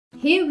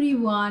Hey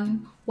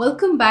everyone,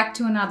 welcome back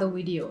to another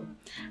video.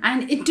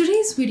 And in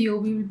today's video,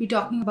 we will be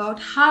talking about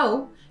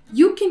how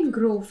you can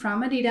grow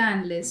from a data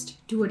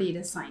analyst to a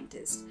data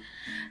scientist.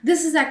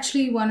 This is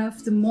actually one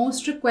of the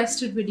most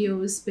requested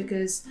videos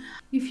because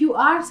if you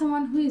are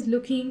someone who is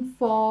looking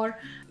for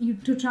you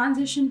to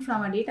transition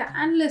from a data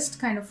analyst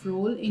kind of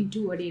role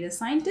into a data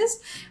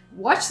scientist,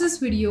 watch this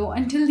video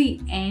until the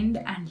end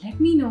and let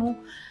me know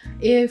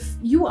if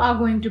you are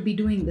going to be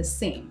doing the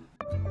same.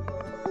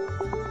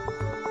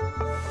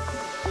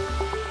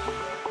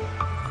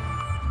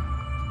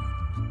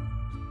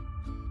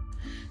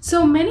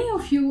 So many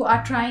of you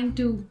are trying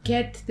to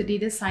get the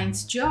data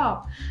science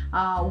job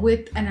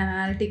with an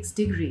analytics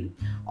degree,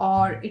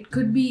 or it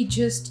could be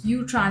just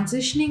you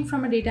transitioning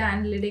from a data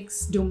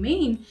analytics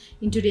domain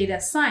into data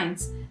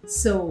science.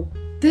 So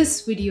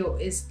this video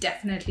is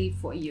definitely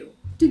for you.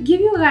 To give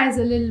you guys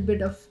a little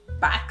bit of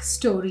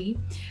backstory,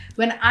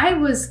 when I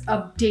was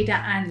a data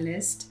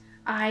analyst,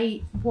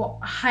 I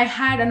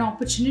had an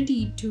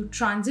opportunity to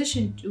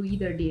transition to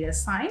either data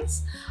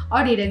science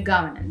or data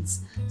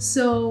governance.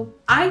 So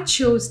I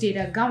chose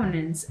data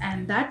governance,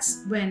 and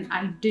that's when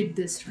I did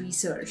this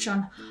research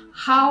on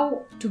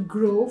how to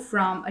grow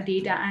from a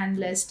data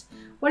analyst.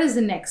 What is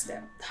the next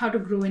step? How to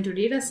grow into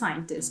data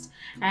scientist.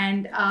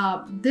 And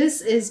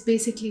this is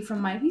basically from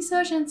my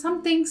research and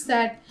some things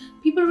that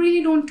people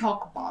really don't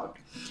talk about.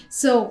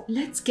 So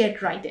let's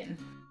get right in.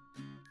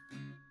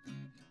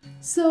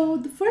 So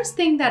the first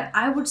thing that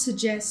I would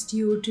suggest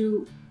you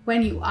to,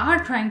 when you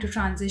are trying to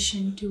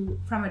transition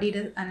from a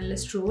data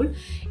analyst role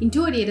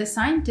into a data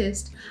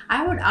scientist,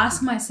 I would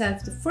ask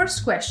myself the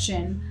first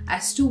question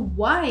as to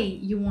why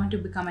you want to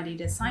become a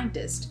data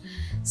scientist.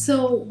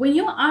 So when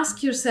you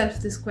ask yourself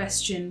this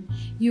question,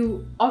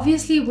 you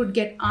obviously would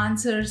get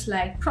answers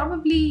like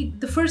probably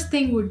the first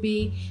thing would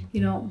be,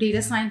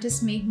 data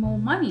scientists make more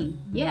money.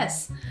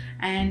 Yes.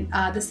 And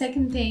the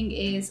second thing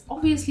is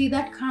obviously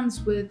that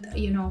comes with,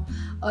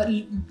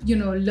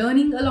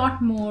 learning a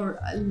lot more.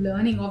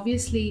 Learning,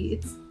 obviously,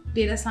 it's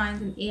data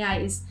science and AI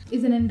is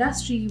an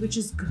industry which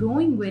is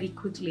growing very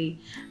quickly,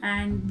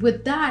 and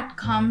with that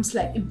comes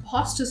like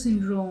imposter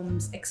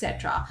syndromes,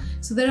 etc.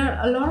 So there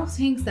are a lot of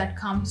things that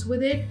comes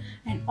with it.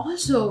 And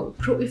also,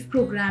 if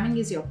programming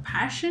is your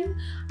passion,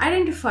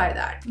 identify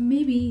that.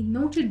 Maybe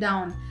note it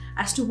down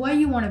as to why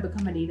you want to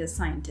become a data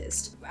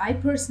scientist. I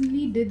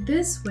personally did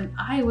this when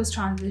I was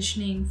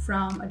transitioning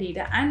from a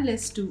data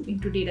analyst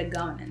into data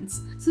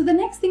governance. So the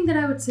next thing that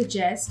I would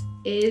suggest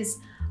is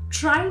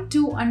try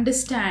to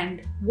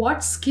understand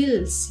what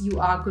skills you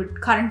are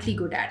currently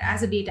good at.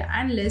 As a data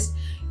analyst,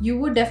 you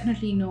would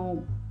definitely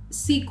know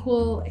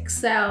SQL,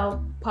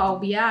 Excel, Power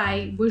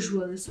BI,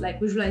 visuals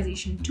like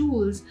visualization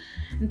tools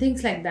and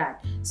things like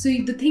that. So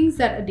the things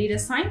that a data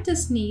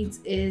scientist needs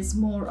is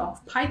more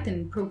of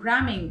Python,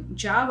 programming,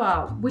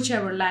 Java,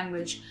 whichever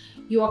language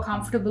you are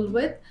comfortable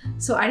with.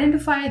 So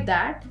identify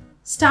that,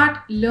 start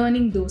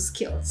learning those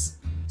skills.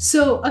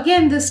 So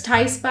again, this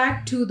ties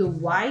back to the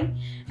why.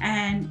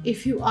 And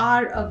if you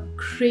are a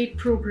great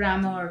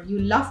programmer, you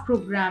love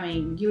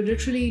programming, you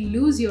literally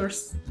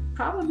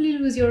probably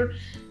lose your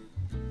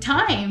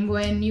time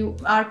when you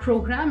are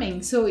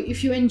programming. So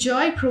if you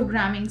enjoy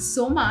programming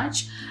so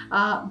much,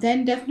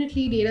 then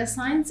definitely data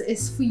science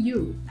is for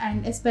you,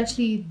 and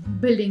especially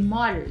building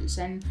models.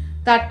 And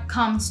that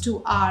comes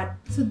to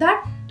so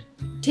that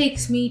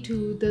takes me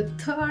to the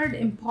third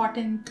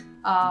important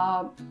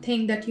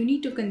thing that you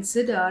need to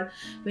consider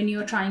when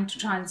you're trying to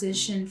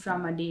transition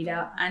from a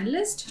data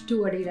analyst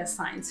to a data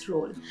science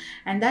role,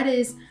 and that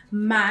is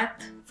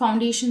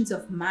foundations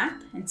of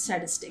math and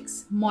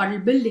statistics, model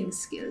building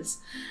skills.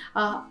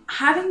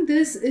 Having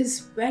this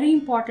is very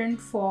important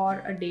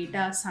for a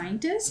data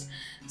scientist.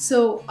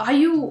 So are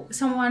you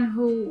someone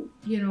who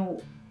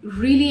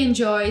really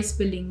enjoys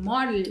building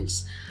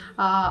models,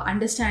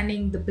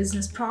 understanding the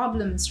business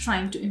problems,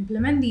 trying to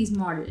implement these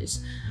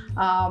models,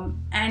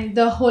 and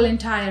the whole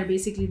entire,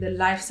 basically the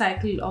life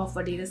cycle of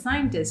a data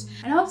scientist?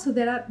 And also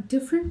there are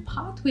different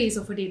pathways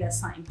of a data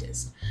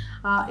scientist.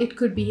 It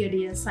could be a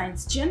data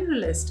science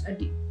generalist,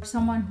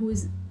 someone who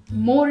is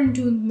more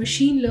into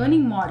machine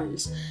learning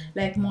models,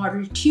 like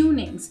model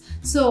tunings.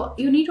 So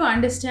you need to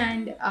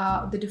understand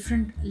the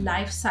different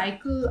life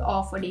cycle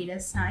of a data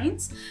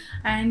science,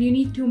 and you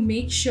need to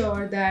make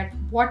sure that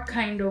what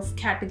kind of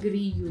category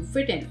you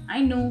fit in. I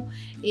know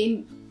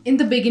in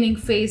the beginning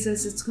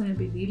phases, it's going to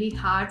be really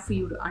hard for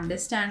you to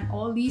understand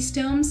all these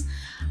terms,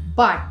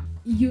 but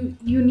you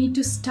need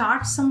to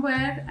start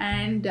somewhere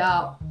and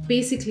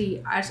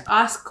basically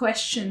ask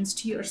questions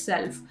to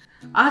yourself.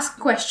 Ask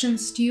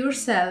questions to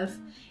yourself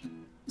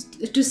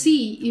to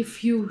see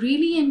if you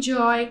really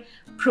enjoy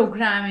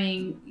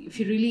programming, if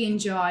you really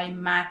enjoy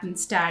math and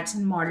stats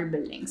and model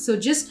building. So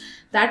just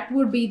that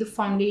would be the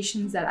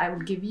foundations that I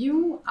would give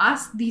you.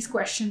 Ask these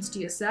questions to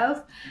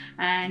yourself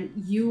and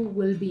you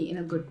will be in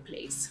a good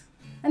place.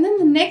 And then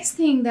the next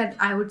thing that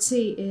I would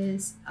say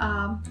is,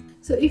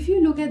 so if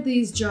you look at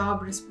these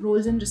job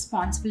roles and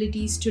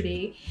responsibilities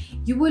today,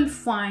 you will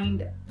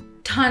find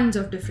tons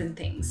of different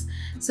things.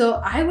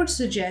 So I would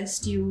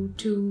suggest you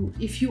to,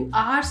 if you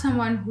are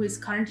someone who is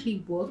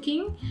currently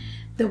working,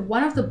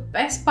 one of the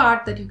best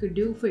part that you could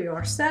do for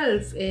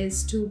yourself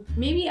is to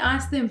maybe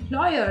ask the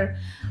employer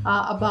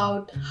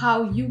about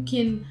how you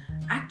can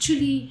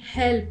actually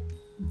help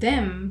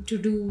them to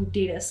do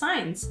data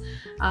science.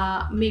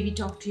 Maybe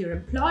talk to your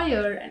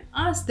employer and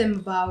ask them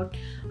about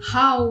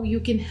how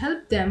you can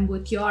help them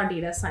with your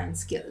data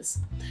science skills.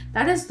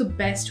 That is the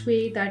best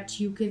way that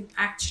you can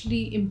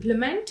actually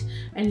implement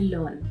and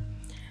learn.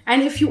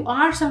 And if you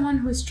are someone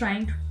who is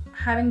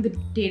having the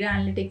data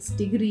analytics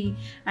degree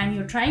and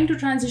you're trying to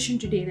transition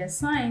to data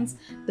science,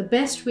 the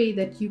best way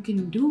that you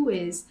can do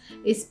is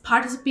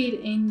participate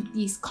in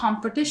these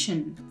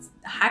competitions,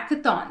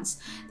 hackathons.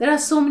 There are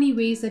so many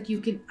ways that you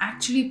can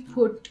actually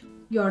put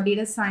your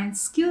data science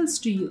skills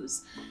to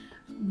use.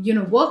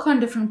 Work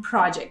on different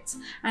projects.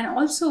 And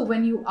also,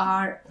 when you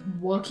are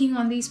working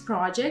on these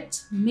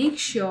projects, make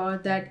sure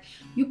that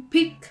you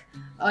pick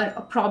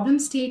a problem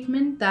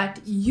statement that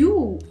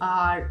you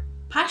are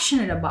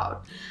passionate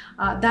about.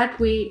 That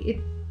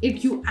way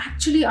you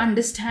actually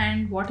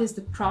understand what is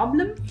the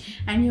problem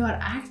and you are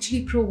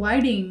actually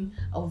providing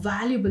a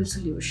valuable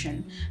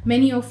solution.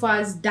 Many of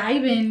us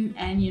dive in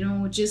and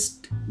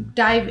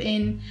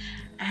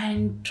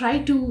and try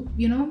to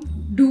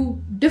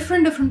do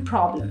different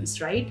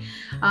problems, right?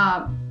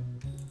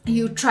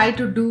 You try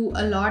to do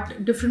a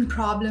lot different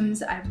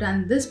problems. I've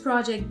done this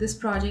project.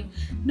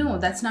 No,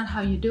 that's not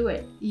how you do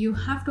it. You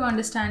have to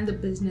understand the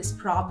business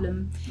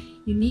problem.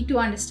 You need to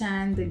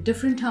understand the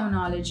different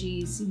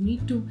terminologies. You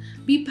need to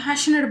be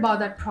passionate about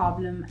that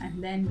problem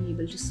and then be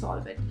able to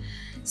solve it.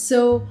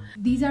 So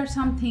these are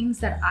some things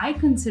that I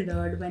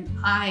considered when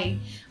I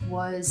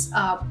was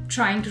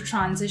trying to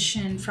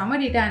transition from a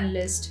data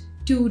analyst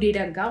to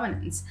data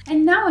governance.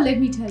 And now let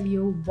me tell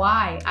you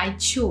why I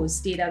chose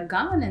data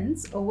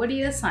governance over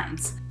data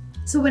science.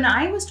 So when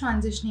I was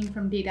transitioning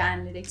from data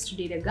analytics to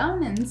data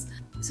governance,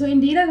 so in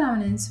data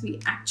governance, we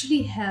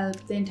actually help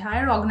the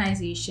entire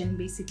organization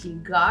basically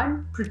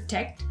guard,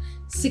 protect,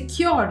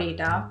 secure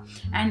data,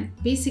 and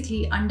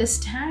basically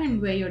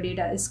understand where your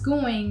data is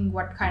going,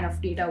 what kind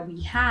of data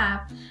we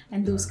have,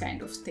 and those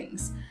kind of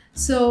things.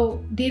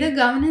 So data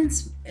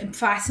governance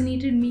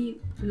fascinated me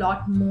a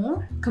lot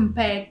more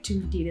compared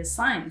to data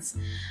science.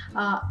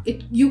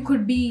 You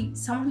could be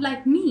someone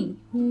like me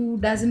who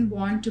doesn't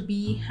want to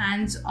be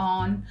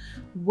hands-on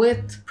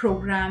with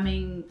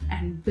programming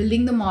and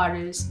building the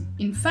models.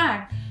 In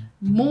fact,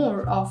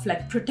 more of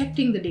like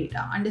protecting the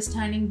data,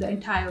 understanding the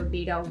entire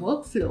data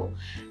workflow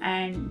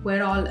and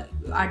where all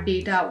our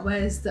data,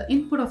 where is the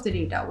input of the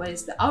data, where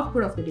is the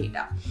output of the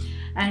data,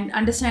 and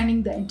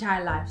understanding the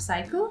entire life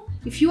cycle.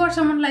 If you are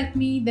someone like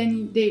me,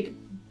 then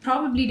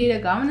probably data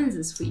governance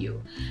is for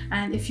you.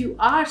 And if you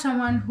are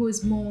someone who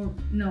is more,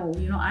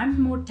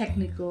 I'm more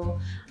technical,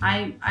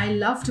 I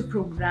love to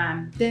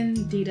program, then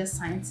data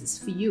science is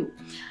for you.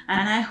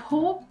 And I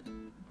hope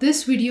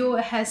this video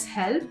has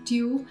helped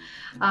you.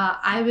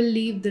 I will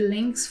leave the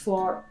links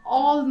for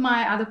all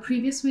my other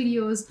previous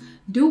videos.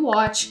 Do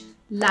watch,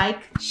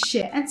 like,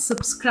 share, and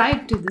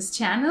subscribe to this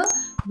channel.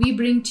 We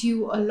bring to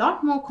you a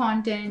lot more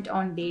content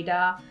on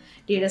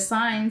data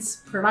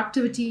science,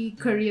 productivity,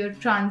 career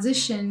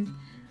transition,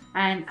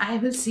 and I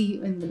will see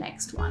you in the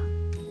next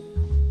one.